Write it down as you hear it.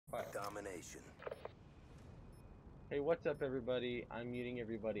domination. Hey, what's up, everybody? I'm muting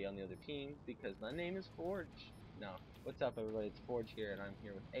everybody on the other team because my name is Forge. No, what's up, everybody? It's Forge here, and I'm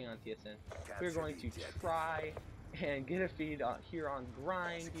here with AeonTSM. We're going to try and get a feed here on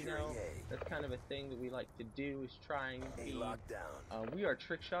Grind. You know, that's kind of a thing that we like to do, is try and feed. We are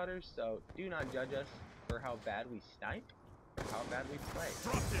trick shotters, so do not judge us for how bad we snipe or how bad we play.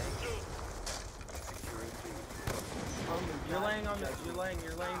 You're laying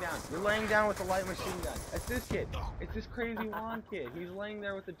down with the light machine gun. That's this kid. It's this crazy Juan kid. He's laying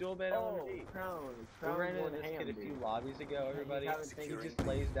there with the dual bed LMG. We ran into this kid a few lobbies ago, everybody. He just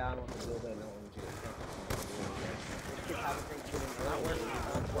lays down with the dual bed LMG. Not working.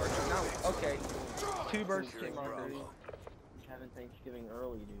 No. Okay. 2 bursts came on, dude. He's having Thanksgiving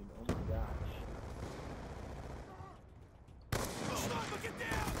early, dude. Oh my gosh. Get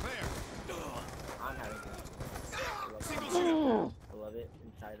down! There! I'm having Thanksgiving. I love it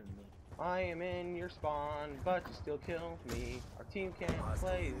inside of me. I am in your spawn, but you still kill me. Our team can't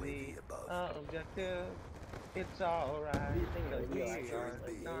play the objective. It's alright, because we are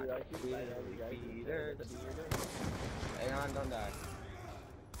not defeaters. Aeon, don't die.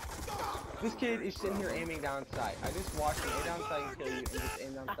 This kid is sitting here aiming down sight. I just watched him aim down sight and kill you, and just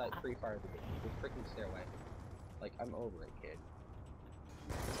aim down sight, free fire the bitch. Just freaking stairway. Like, I'm over it, kid.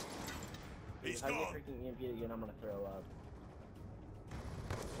 If I get freaking EMP'd again, I'm gonna throw up.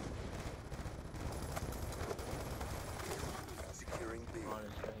 Securing B.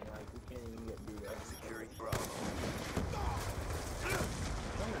 Honestly, like, we can't even get B right. Securing Bravo. I don't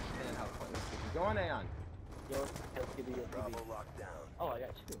understand how pointless this is. Go on, Aeon. Yo, let's get B. Bravo locked down. Oh, I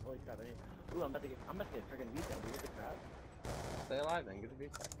got 2. Holy crap! I didn't. Ooh, I'm about to get freaking beat down. Dude, get the crap. Stay alive, then. Get the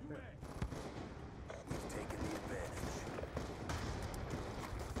beat back. We've taken the advantage.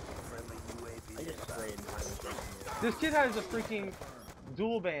 Friendly UAV. I just sprayed behind the station. This kid has a freaking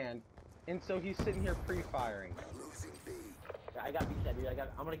dual band, and so he's sitting here pre-firing. Losing B. Yeah, I got beat that, dude.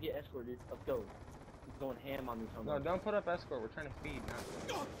 I'm gonna get escort, dude. Let's go. He's going ham on these homies. No, don't put up escort. We're trying to feed,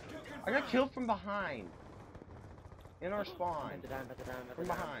 not. I got killed from behind. In our spawn. From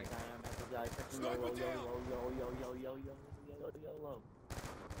behind.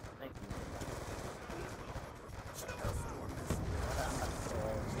 Thank you.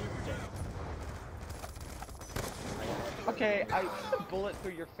 Okay, I bullet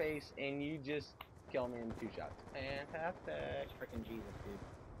through your face and you just kill me in 2 shots. Fantastic. That's freaking Jesus, dude.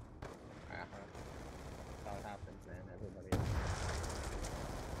 That's how it happens, man. Everybody.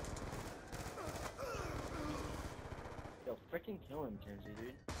 Yo, freaking kill him, Kenzie,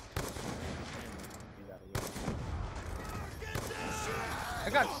 dude. I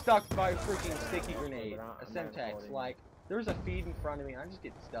got stuck by a freaking sticky grenade. A Semtex. Like, there's a feed in front of me and I just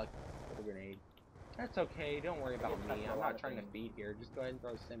get stuck with a grenade. That's okay, don't worry about me. I'm not trying to feed here. Just go ahead and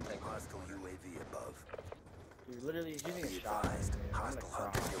throw Semtex. Hostile UAV above. Dude, literally, he's using a shot. Hostile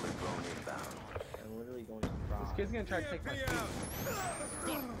hunter killer drone inbound. I'm literally going to cry. This kid's gonna try to take my feed.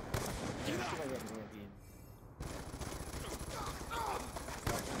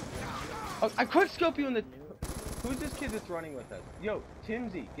 Oh, I quick scope you in the. Who's this kid that's running with us? Yo,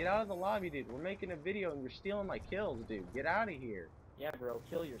 Timsy, get out of the lobby, dude. We're making a video and you're stealing my kills, dude. Get out of here. Yeah, bro,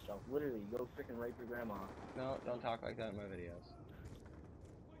 kill yourself. Literally, go freaking rape your grandma. No, don't talk like that in my videos.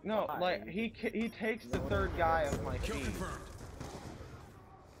 No, like he takes the 3rd guy of my feed.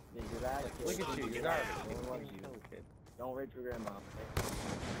 Yeah, you're bad. Look at you, you're garbage. No one loves you. Don't rape your grandma.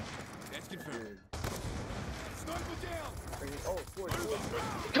 That's confirmed. Sniper down! Oh, Forge.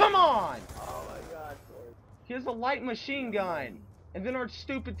 Come on! Oh my God, Forge. He has a light machine gun, and then our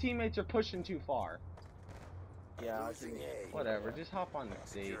stupid teammates are pushing too far. Yeah, whatever, just hop on the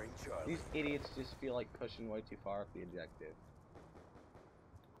seat. These idiots just feel like pushing way too far off the objective.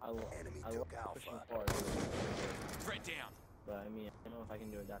 I love pushing far. Threat down. But I mean, I don't know if I can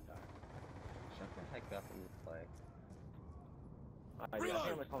do it that time. Shut the heck up and just play. Alright, yeah, I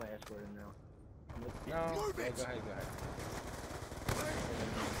think I'm gonna call my escort in now. No, go ahead.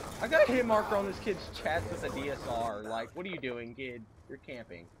 I got a hit marker on this kid's chest with a DSR. Like, what are you doing, kid? You're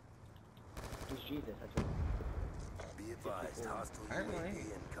camping. He's Jesus, that's what. Be advised, hostile UAV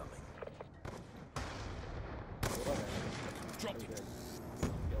incoming. Drop it.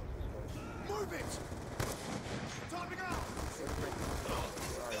 Move it! Topping out!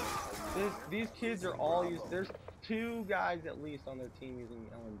 These kids are all used. There's 2 guys at least on their team using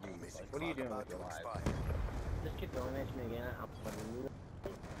LMGs. Like, what are you doing with your lives? This kid don't mention me again. I'm gonna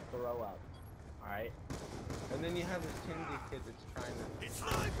throw up. Alright? And then you have this Timsy kid that's trying to. It's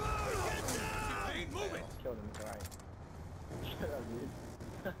sniper! Get down! Move it! Killed him, it's alright. Shut up, dude.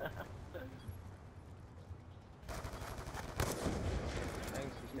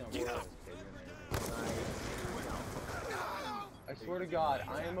 Thanks for stealing. swear to God,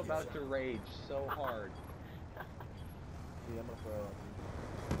 I am about to rage so hard. Dude, I'm gonna throw up.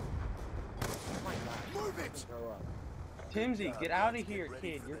 Oh my gosh. Move it! Throw up. Timsy, get out of here,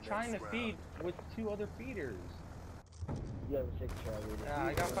 kid. You're trying to feed with 2 other feeders. You have a 6 shot, dude. Yeah,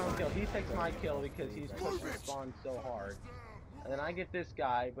 I got final kill. He takes my kill because he's pushing spawn so hard. And then I get this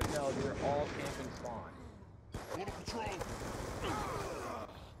guy, but no, they're all camping spawn.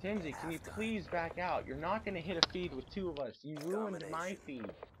 Timsy, can you please back out? You're not going to hit a feed with 2 of us. You ruined my feed.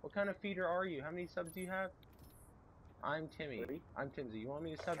 What kind of feeder are you? How many subs do you have? I'm Timmy. 3? I'm Timsy. You want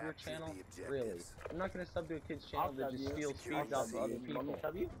me to sub your channel? the Really? I'm not going to sub to a kid's channel that just steals feeds I'll off of sub other you. You want me people. to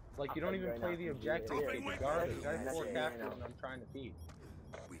sub you? Like, you don't even play the objective, kid. You're garbage. I have 4 captures and I'm trying to feed.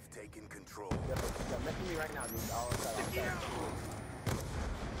 We've taken control. Yeah, message me right now, dude. I'll sub. This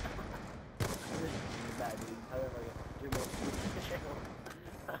is bad, dude. Tell them like 3 more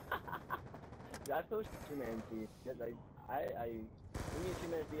Dude, I post 2-man feed. Because I give me a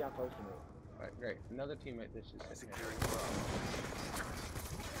 2-man feed, I'm posting it. Alright, great. Another teammate that's just sitting here. Securing Bravo.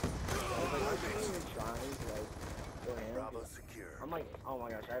 I was like, aren't you even trying to like go ham? Bravo secure. I'm like, oh my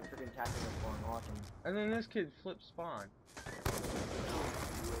gosh, I have freaking tapping this one, awesome. And then this kid flips spawn. I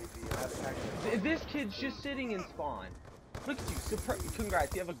have attacking This kid's just sitting in spawn. Look at you.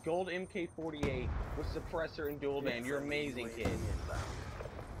 Congrats, you have a gold MK48 with suppressor and dual band. You're amazing, kid.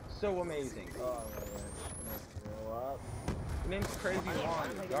 So amazing. Oh my gosh, I'm gonna throw up. Your name's Crazy Juan.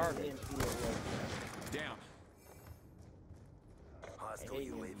 You're garbage. Down. Hostile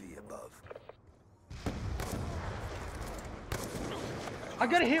UAV above. I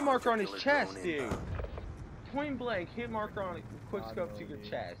got a hit marker on his chest, dude. Point blank, hit marker on a quick scope to your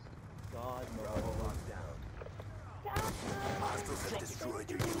chest. God, Bravo no. locked down. Hostiles have destroyed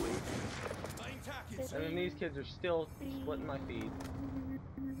your UAV. Laying tackets. And then these kids are still splitting my feed.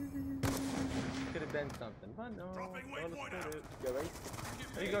 Could have been something, but no. Dropping Don't waypoint split out. it. You ready?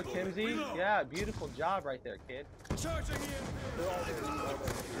 There you go, Timsy. Yeah, beautiful job right there, kid. Charging in. They're all there. They're all there.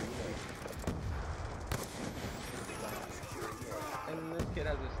 And then this kid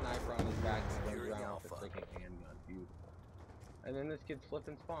has a sniper on his back and runs around with a freaking handgun. Beautiful. And then this kid's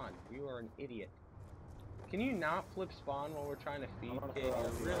flipping spawn. You are an idiot. Can you not flip spawn while we're trying to feed, kid?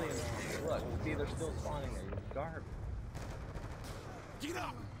 You're really annoying. Look, see, they're still spawning there. You're garbage. Get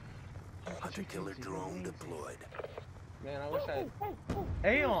up. Hunter killer drone deployed. Man, I wish I had...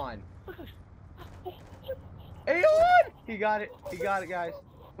 Aeon! Aeon! He got it. He got it, guys.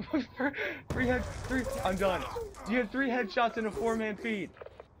 3 I'm done. You had 3 headshots in a 4-man feed.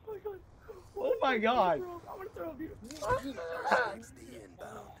 Oh my god. I'm gonna throw up, dude. 60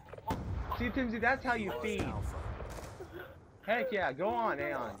 inbound. See, Timsy, that's how you feed. Heck yeah, go on,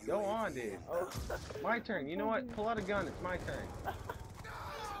 Aeon. Go on, dude. My turn. You know what? Pull out a gun. It's my turn.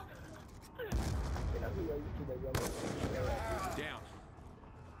 Down.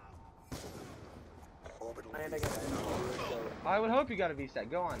 Orbital And I got I would hope you got a VSAT.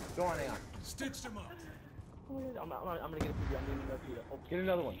 Go on. Go on, Aeon. Stitched him up. I'm gonna get a PB. I'm getting another PB. Oh, Get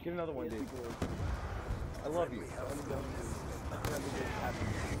another one. Get another one, dude. I love you.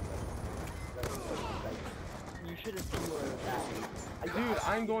 You should have seen where that. Dude,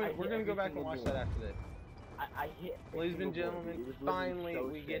 I'm going. We're gonna go back and watch that after this. I hit. Ladies and gentlemen, finally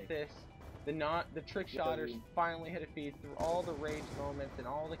we get this. The trick shotters finally hit a feed through all the rage moments and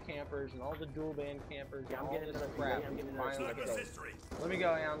all the campers and all the dual band campers and all this crap. Finally get it. Let me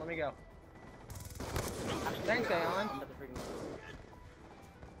go, Aeon. Let me go. Thanks, Aeon.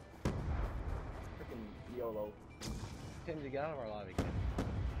 Freaking YOLO. Timsy, get out of our lobby, kid.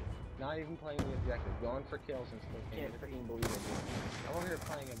 Not even playing the objective. Going for kills and still Can't can't. freaking believe it, dude. I'm over here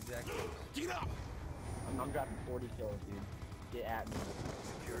playing objectives. Get up. I'm dropping 40 kills, dude. Get at me.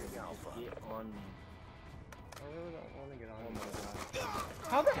 Securing Alpha. Get on me. I really don't want to get on. Oh my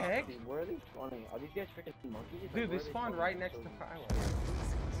god. How the heck? Dude, where are they spawning? Are these guys freaking monkeys? Like, Dude, where they are spawned spawning? right next to Highway.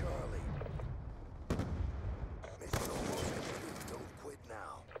 Losing Charlie. Mission almost complete. Don't quit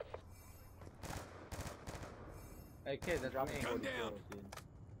now. Hey, kid, that's Dropping me. 40 down. kills, dude.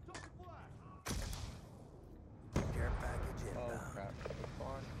 Care package Oh inbound. crap. They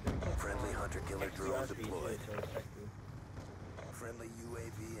spawned. Friendly hunter killer drone XRP, deployed. so effective. Friendly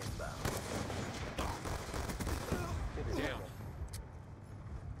UAV inbound. Down.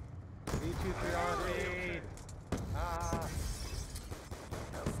 V2-3R lead. Ah.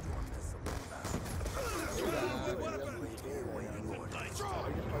 Hellstorm missile inbound. UAV awaiting order.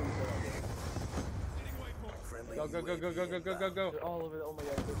 Friendly Go, go, go, go, go, go, go, go, go. They're all over the, oh my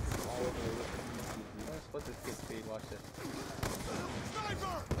god, they're all over the, I'm gonna split this kid's feed. Watch this.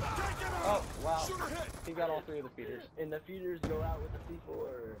 Sniper. Take him out. Oh, wow. Shooter hit. He got all 3 of the feeders. and the feeders go out with the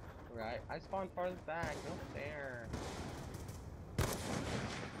C4. Right. I spawned farther back. No fair.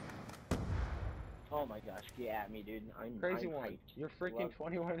 Oh my gosh, get at me, dude. Crazy I'm one. hyped. You're freaking Love-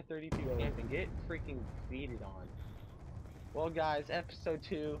 21 to 32 Yo. camping. Get freaking feeded on. Well, guys, episode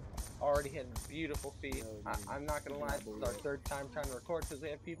 2 already had a beautiful feed. Yo, dude. I'm not gonna lie, this is our 3rd time trying to record because we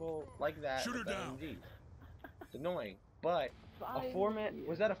have people like that Shoot her with the down. MGs. It's annoying, but a 4-man.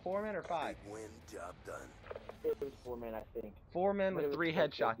 Was that a 4-man or 5? Big win, job done. It was 4 men, I think. 4 men But it with was 3 so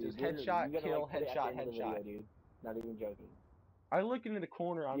sick, headshots. It dude. was Literally, headshot, you gotta, kill, like, put it at the headshot, end of the headshot. video, dude. Not even joking. I look into the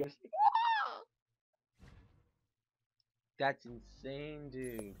corner. I'm Yeah. just like, ah! That's insane,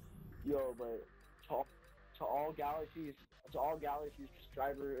 dude. Yo, but to all Galaxy's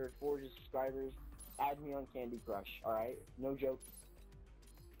subscribers or Forge subscribers, add me on Candy Crush. All right, no joke.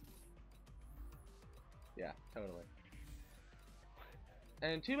 Yeah, totally.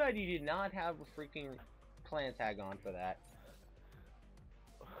 And too bad you did not have a freaking clan tag on for that.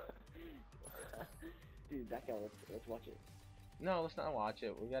 Dude, that guy. Let's watch it. No, let's not watch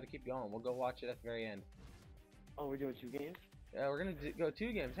it. We gotta keep going. We'll go watch it at the very end. Oh, we're doing 2 games. Yeah, we're gonna go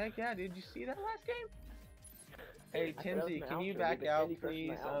 2 games. Heck yeah, dude. Did you see that last game? Hey, I thought that was Timsy, my can you outro, back dude. out, Candy Crush please?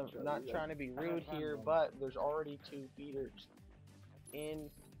 my outro, I'm not dude. trying to be I don't rude have here, time, but there's already 2 feeders in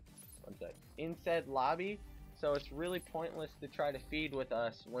said lobby, so it's really pointless to try to feed with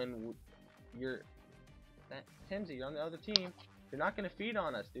us when you're... Timsy, you're on the other team. You're not gonna feed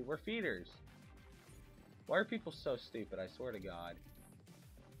on us, dude. We're feeders. Why are people so stupid? I swear to God.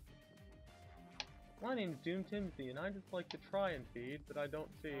 My name's Doom Timothy, and I just like to try and feed, but I don't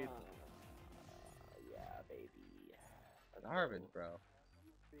feed. Yeah, baby. Garbage, bro.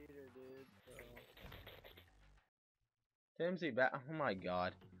 Feeder, dude. Timsy back. Oh my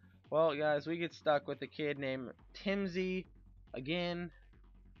God. Well, guys, we get stuck with a kid named Timsy again.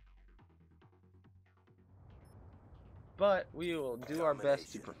 But we will do our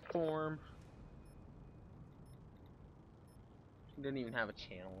best to perform. He didn't even have a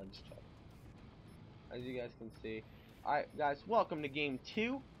channel. I just checked. As you guys can see. Alright, guys, welcome to game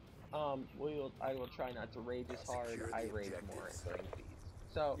 2. I will try not to rage as hard. I rage more during feeds.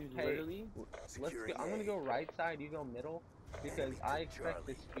 So, Dude, hey, literally? let's go. I'm gonna go right side, you go middle, because I expect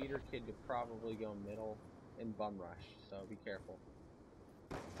this speeder kid to probably go middle and bum rush. So be careful.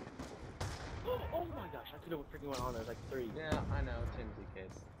 Oh my gosh, I could have freaking went on. There's like 3. Yeah, I know, Timsy kid.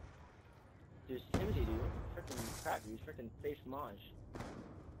 Dude, Timothy, dude. Freaking crap, dude. Freaking face Maj.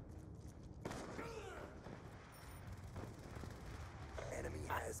 Enemy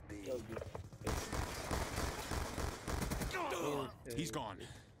has been. Yo, dude. He's gone.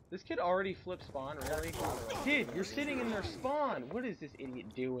 This kid already flipped spawn, really? Kid, you're sitting in their spawn! What is this idiot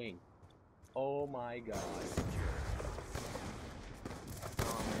doing? Oh my God.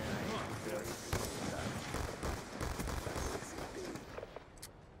 Oh man, I hate this.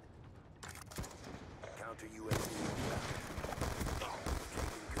 Counter UAV.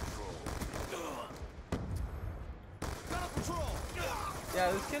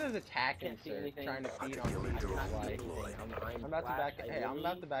 Yeah, this kid is attacking, Can't see sir, anything. trying to feed on Artillery people. drone Like, deployed. I'm about to back. Hey, I'm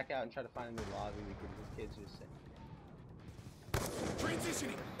about to back out and try to find a new lobby because this kid's just sitting.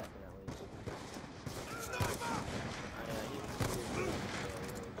 Transitioning.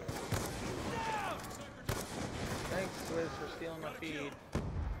 Thanks, Swizz, for stealing my feed.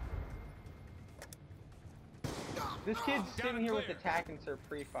 This kid's sitting here with attack and sir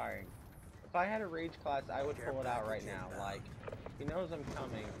pre-firing. If I had a rage class, I would pull it out right now. Like, he knows I'm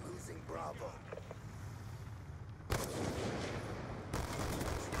coming. Losing Bravo.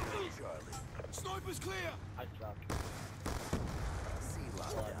 Charlie. Sniper's clear. I suck. C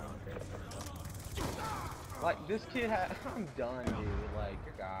lockdown. Like, this kid I'm done, dude. Like,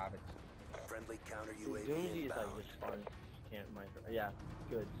 you're garbage. Friendly counter UAV Doomsy is like inbound. just fun. Can't yeah,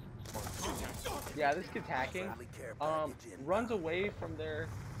 good. Spawn. Yeah, this kid's hacking. Friendly care package inbound. Runs away from their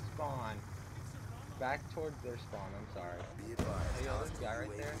spawn. Back towards their spawn, I'm sorry. Be advised. Hey, yo, this guy right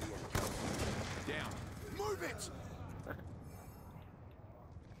UAV there. incoming. Down. Move it.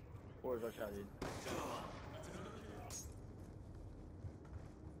 Forge rush out, dude.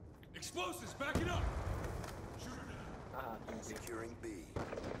 Explosives, back it up. Haha, Doomsy. Securing B.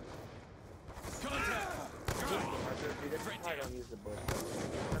 Contact. Dude, that's why I don't use the bush.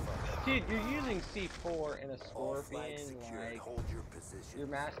 Dude, you're using C4 and a All flags scorpion, secured. like, Hold your position. your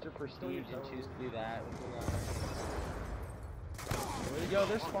master prestige and choose to do that with your Yo,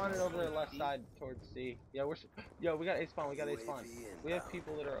 they're spawning over their left side towards C. Yeah, we got A spawn, we got A spawn. We have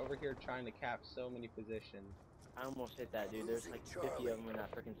people that are over here trying to cap so many positions. I almost hit that, dude. There's like 50 of them in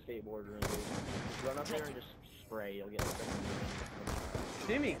that freaking skateboard room, dude. Just run up there and just spray. You'll get like a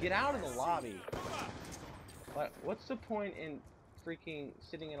Timmy, get out of the lobby. Like, what's the point in freaking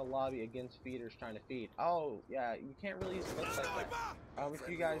sitting in a lobby against feeders trying to feed. Oh, yeah, you can't really use clips like that. If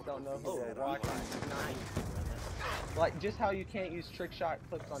you guys don't know who are watching, like, just how you can't use trick shot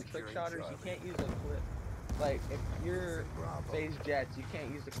clips on trick shotters, you can't use a clip. Like, if you're FaZe Jets, you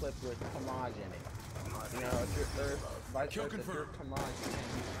can't use the clip with Kamaj in it. You know, if you're vice versa, if you're Kamaj,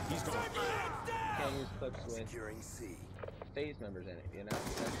 you can't use clips with FaZe members in it, you know?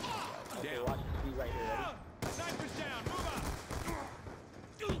 Okay, watch the speed right here, ready? Snipers down, move up!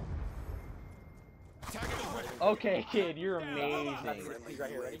 Okay, kid, you're amazing. Speed right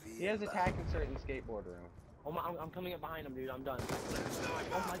here, ready? He has attack insert in skateboard room. Oh my, I'm coming up behind him, dude. I'm done.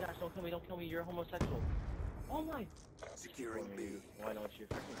 Oh my gosh, don't kill me. You're homosexual. Oh my. Securing B. Why don't you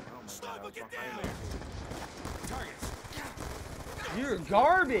freaking? Oh my Sniper, god, I was get behind down! him. Targets! You're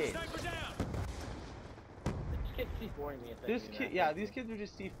garbage. Sniper down! This kid's C4ing me. This kid, yeah, these kids are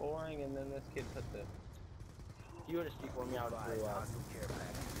just C4ing, and then this kid put the. If you would have C4'd me, I would have blew up.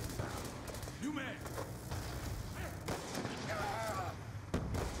 New man!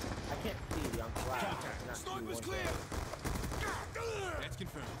 I can't see you. I'm flat. Contact! Sniper's clear! That's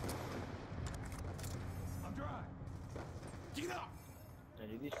confirmed. I'm dry. Get up! And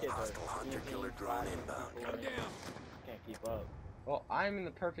dude, these kids Hostile are hunter-killer drone inbound. Come down! Can't keep up. Well, I'm in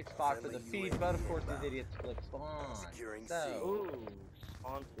the perfect spot for the feed, but of course these idiots flip spawn. Securing So, Ooh,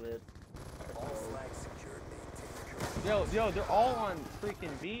 spawn flip. All flags secured. Maintain yo, they're all on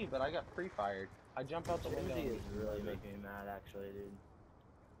freaking B, but I got pre-fired. I jump out the window. Timothy is really making me mad, actually, dude.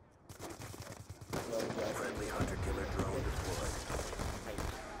 friendly hunter-killer drone deployed.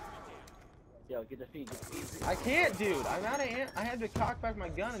 Yo, get the feed, I can't, dude. I'm out of I had to cock back my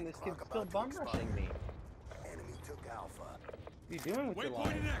gun, and this kid's still bum rushing me. Enemy took Alpha. What are you doing with your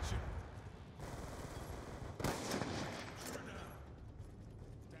Waypoint in life? action!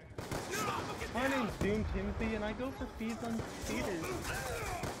 My name's Doom Timothy, and I go for feeds on feeders.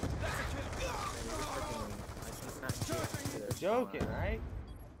 Joking, right?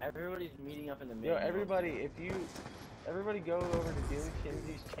 Everybody's meeting up in the Yo, middle. everybody go over to Doom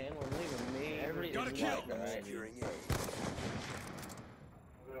Timothy's channel and leave a major Gotta kill. dislike, alright? Securing A.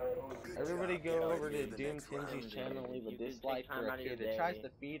 Everybody go over to Doom Timothy's channel and leave a dislike for a kid that tries to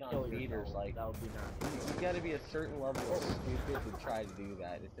feed on feeders. Like, that would be nice. you gotta be a certain level of stupid to try to do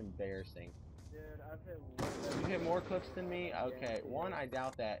that. It's embarrassing. Dude, I've hit You hit more clips than me? Okay, one, I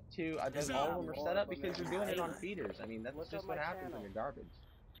doubt that. Two, I bet all of them are set up because you're doing it on feeders. I mean, that's just what happens when you're garbage.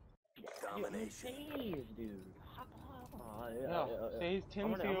 Domination. FaZe, dude. Yeah, FaZe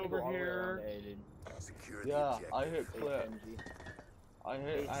Timothy over here. Secure the Yeah, objective. I hit clip. I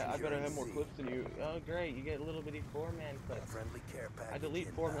bet I have more clips than you. Oh, great, you get little bitty 4-man clips. Friendly care package I delete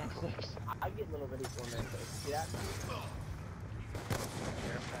inbound. 4-man clips. I get little bitty 4-man clips. Yeah.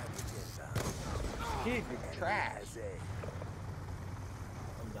 Care package inbound. Kid, you're trash. Has A.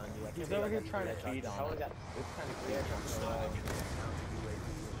 I'm done, dude. I He's can't over here believe trying to I feed got- on I only us. got It's kind of three clear. headshots in a row. Counter UAV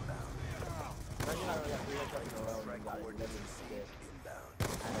inbound. Imagine I only got 3 headshots in a row and I got it. Coordinating That's siege sick. inbound.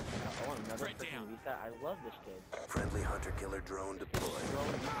 I want another Right freaking down. reset. I love this kid. Friendly hunter-killer drone deployed.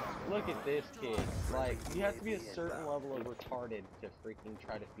 Look at this kid. Like, you have to be a certain level of retarded to freaking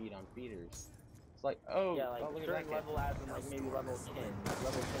try to feed on feeders. It's like, oh, Yeah, like oh look at certain that kid. level as in like maybe level 10.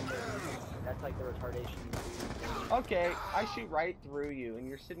 Level 10, that's like the retardation. Okay, I shoot right through you, and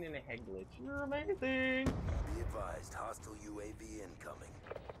you're sitting in a head glitch. You're amazing. Be advised, hostile UAV incoming.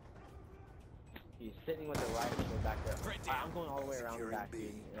 He's sitting with the rifle back there. Right down. I'm going all the way around the Securing back, B.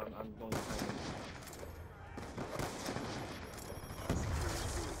 dude. I'm going behind him.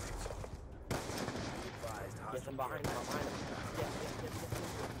 Be advised, Yes, hostile I'm behind him. I'm behind him.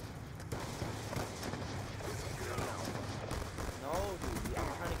 Yes. No, dude. I'm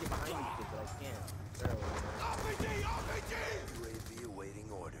trying to get behind these kids, but I can't. Barely. RPG! RPG! UAV awaiting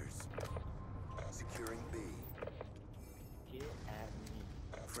orders. Securing B. Get at me.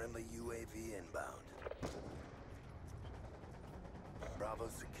 Friendly UAV inbound. Bravo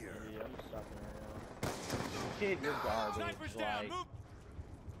secure. Dude, I'm sucking right now. Kid, you're garbage. Snipers down! Like, Move!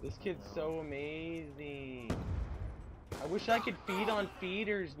 this kid's so amazing. I wish I could feed on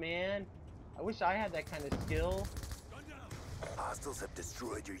feeders, man. I wish I had that kind of skill. Gun down! Hostiles have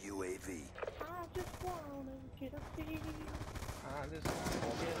destroyed your UAV. I just wanna get a feed. I just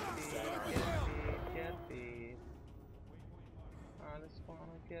wanna get a feed. I just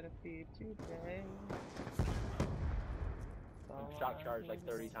wanna get a feed today. I'm shot charged like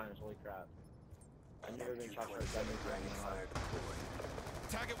 30 times, holy crap. I've never been shot charged that many times. Fire deployed.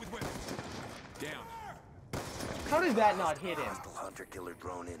 Tag it with weapon. Down. How does that not hit him? Hostile hunter-killer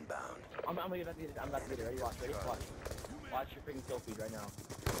drone inbound. I'm about to get it. I'm about to get it. Ready? Watch. Watch your freaking kill feed right now.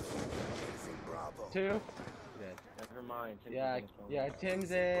 Using Bravo. 2? Dead. That's Never mind. Yeah,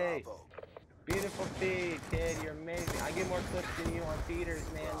 Timsy. Beautiful feed, kid. You're amazing. I get more clips than you on feeders,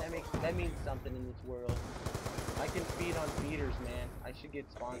 man. That means something in this world. I can feed on feeders, man. I should get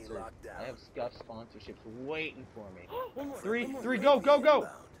sponsored. I have Scuff sponsorships waiting for me. One more. Three, One more. go!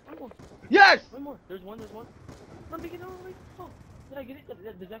 One more. Yes! One more. There's one. Run, big it. Oh, did I get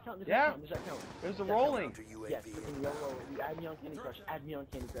it? Does that count? Does Yeah. Does that count? There's a rolling. Yes. Freaking yellow. You add me on Candy Crush. Add me on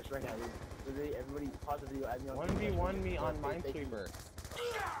Candy Crush right now. Everybody pause the video. Add me on Candy Crush. 1v1 me on Minesweeper.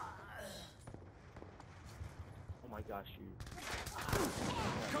 Oh my gosh, dude.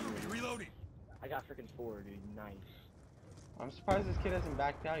 Cover me, reloading. I got freaking 4, dude. Nice. I'm surprised this kid hasn't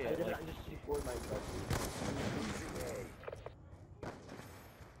backed out yet. I just C4'd myself,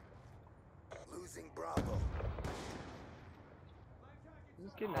 dude. Losing Bravo.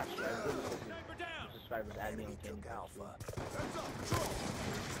 This kid not sure. Sniper down. Subscribers add me on Candy Crush. Alpha. Heads up, control.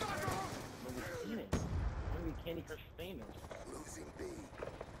 Sniper. Nobody's seen it. I'm gonna be Candy Crush famous. Losing B.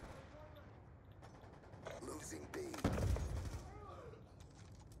 Losing B.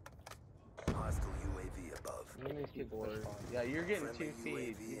 Hostile UAV above. Yeah, you're getting 2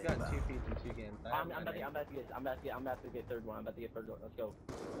 feeds. You've got 2 feeds in 2 games. I'm about to get third one. Let's go.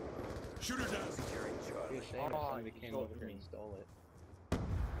 Shooter down. Securing It'd be Charlie. a shame if Oh, somebody you came stole over it here from and me. stole it.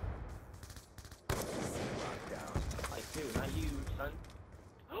 Lockdown. Like, dude, not you, son.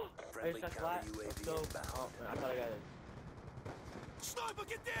 I Friendly just got counter flat. Let's UAV go. inbound. Oh, I thought I got it. Sniper,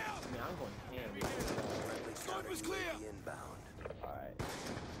 get down. I mean, I'm going ham. Friendly counter Sniper's clear. UAV inbound. Alright.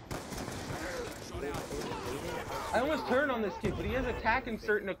 Shot out. I almost turned on this kid, but he has attack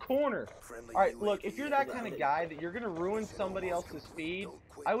insert in a corner. Friendly Alright, UAV look, if you're that kind of inbound. guy that you're gonna ruin somebody else's feed,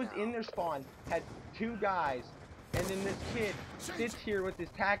 I was in their spawn, had 2 guys, and then this kid sits here with his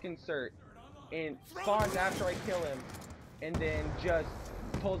tack insert and spawns after I kill him, and then just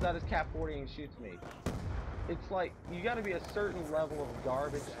pulls out his Cap 40 and shoots me. It's like, you gotta be a certain level of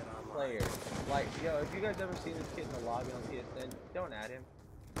garbage player. Like, yo, if you guys ever seen this kid in the lobby on PSN, don't add him.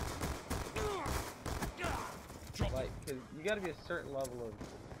 Like, cause you gotta be a certain level of,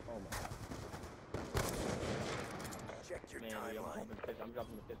 oh my god. Check your Man, dude, timeline. I'm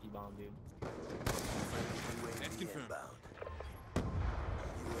dropping the 50 bomb, dude. Friendly That's UAV confirmed. inbound.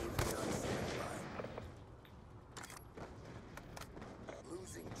 UAV on standby.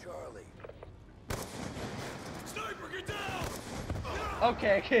 Losing Charlie. Sniper, get down.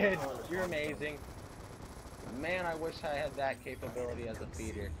 Okay, kid, you're amazing. Man, I wish I had that capability as a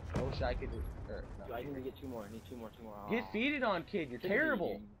feeder. I wish I could, or, Dude, no. I need to get 2 more. I need 2 more. Get feeded on, kid, you're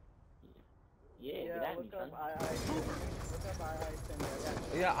terrible. Yeah, get at me, son.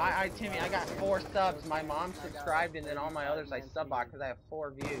 Yeah, Timmy, I got 4 subs. My mom subscribed, and then all my others I subbot because I have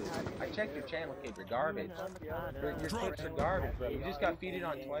 4 views. I checked your channel, kid. You're garbage. Your clips are garbage, bro. You just got feeded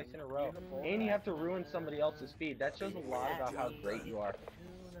on twice in a row, and you have to ruin somebody else's feed. That shows a lot about how great you are.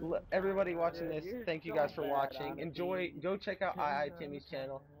 Everybody watching this, thank you guys for watching. Enjoy. Go check out Timmy's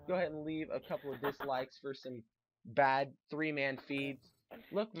channel. Go ahead and leave a couple of dislikes for some bad 3-man feeds.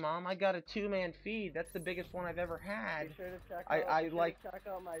 Look, Mom, I got a 2-man feed. That's the biggest one I've ever had.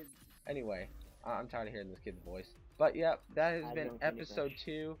 Anyway, I'm tired of hearing this kid's voice. But yep, that has been episode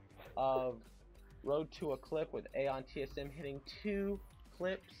 2 of Road to a Clip with AeonTSM hitting 2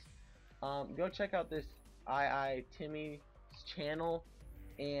 clips. Go check out this Timmy's channel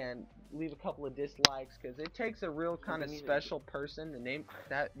and leave a couple of dislikes, because it takes a real kind of special person to name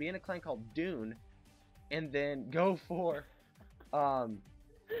that, be in a clan called Dune, and then go for and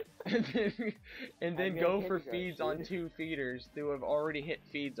then go for feeds on 2 feeders who have already hit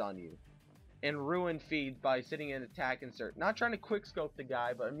feeds on you, and ruin feeds by sitting in attack insert, not trying to quickscope the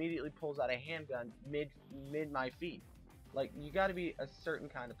guy, but immediately pulls out a handgun mid my feed. Like, you got to be a certain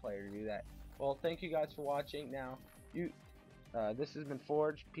kind of player to do that. Well, thank you guys for watching. Now, this has been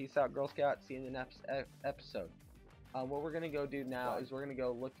Forge. Peace out, Girl Scout. See you in the next episode. What we're gonna go do now is we're gonna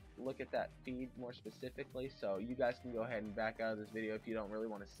go look at that feed more specifically, so you guys can go ahead and back out of this video if you don't really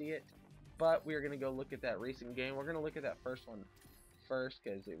want to see it. But we're gonna go look at that recent game. We're gonna look at that first one first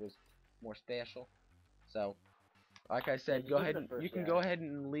because it was more special. So, like I said, go ahead and you can go ahead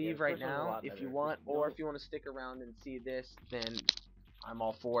and leave right now if you want, or if you want to stick around and see this, then I'm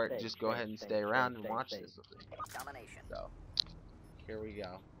all for it. Just go ahead and stay around and watch this with me. So, here we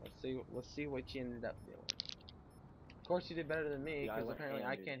go. Let's see what you ended up doing. Of course, you did better than me, because apparently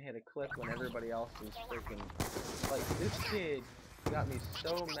I can't hit a clip when everybody else is freaking... Like, this kid got me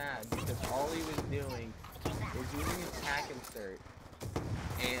so mad because all he was doing was using his tack insert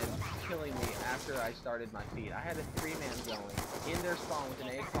and killing me after I started my feed. I had a 3-man going in their spawn with an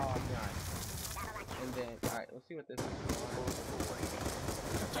ACOG gun. And then, alright, let's see what this is.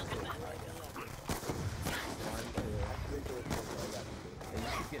 And you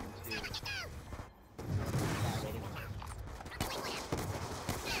keep getting 2.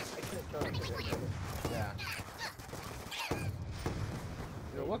 Yeah.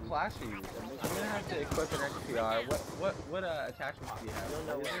 So what class are you using? I'm gonna have to equip an XPR. What attachments do you have? You'll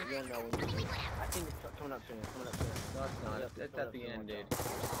know when you do it. I think it's coming up soon. No, it's not. It's at the end, dude.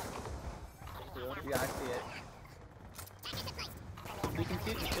 Yeah, I see it. You can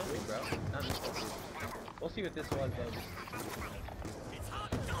see it in filming, bro. Not just filming. We'll see what this was, though.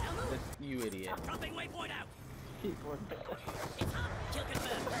 This, you idiot. Dropping waypoint out.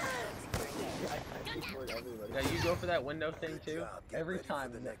 Yeah, you go for that window thing too. Every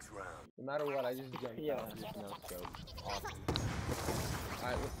time, the next round. no matter what, I just jump Yeah. down and just no scope. Awesome.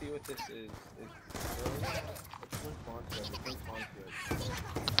 Alright, let's see what this is.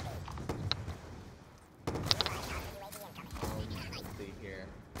 Let's see here.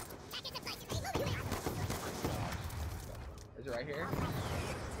 Is it right here?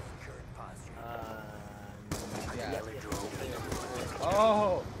 Yeah.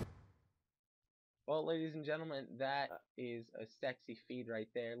 Oh! Well, ladies and gentlemen, that is a sexy feed right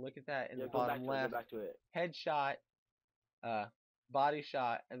there. Look at that in the bottom left. Go back to it. Headshot, body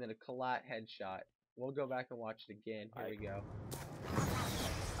shot, and then a collat headshot. We'll go back and watch it again. Here we go.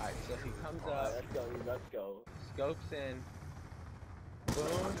 Alright, so he comes up. Let's go. Scopes in.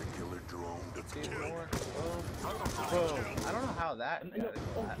 Boom. Killer drone. Let's Two go. more. Boom. Boom. I don't know how that got a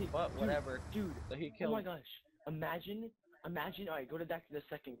collat, but whatever. Dude. So he killed. Oh my gosh. Imagine. Alright, go to back to the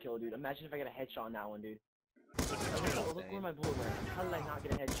second kill, dude. Imagine if I get a headshot on that one, dude. Look where my bullet went. How did I not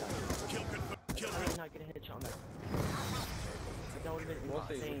get a headshot? How did I not get a headshot on that? That would have been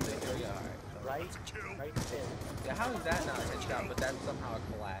insane. Right? Right there. Yeah, how is that not a headshot, but that's somehow a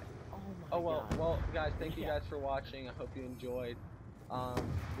collat? Oh my God. Well, guys, thank you guys for watching. I hope you enjoyed.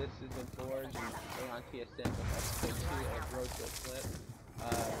 This has been Forge and AeonTSM with episode 2 of Road to a Clip.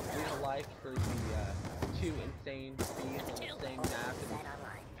 Leave a like for the 2 insane feeds on the same map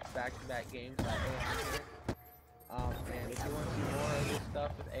and back-to-back games by Aeon here. And if you want to see more of this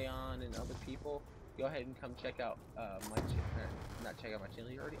stuff with Aeon and other people, go ahead and come check out my channel. Not check out my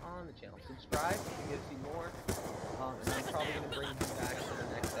channel, you're already on the channel. Subscribe if you get to see more. And I'm probably going to bring you back to the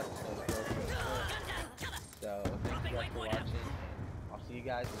next episode of Road to a Clip. So, thank you guys for watching, and I'll see you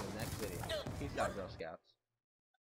guys in the next video. Peace out, Girl Scouts.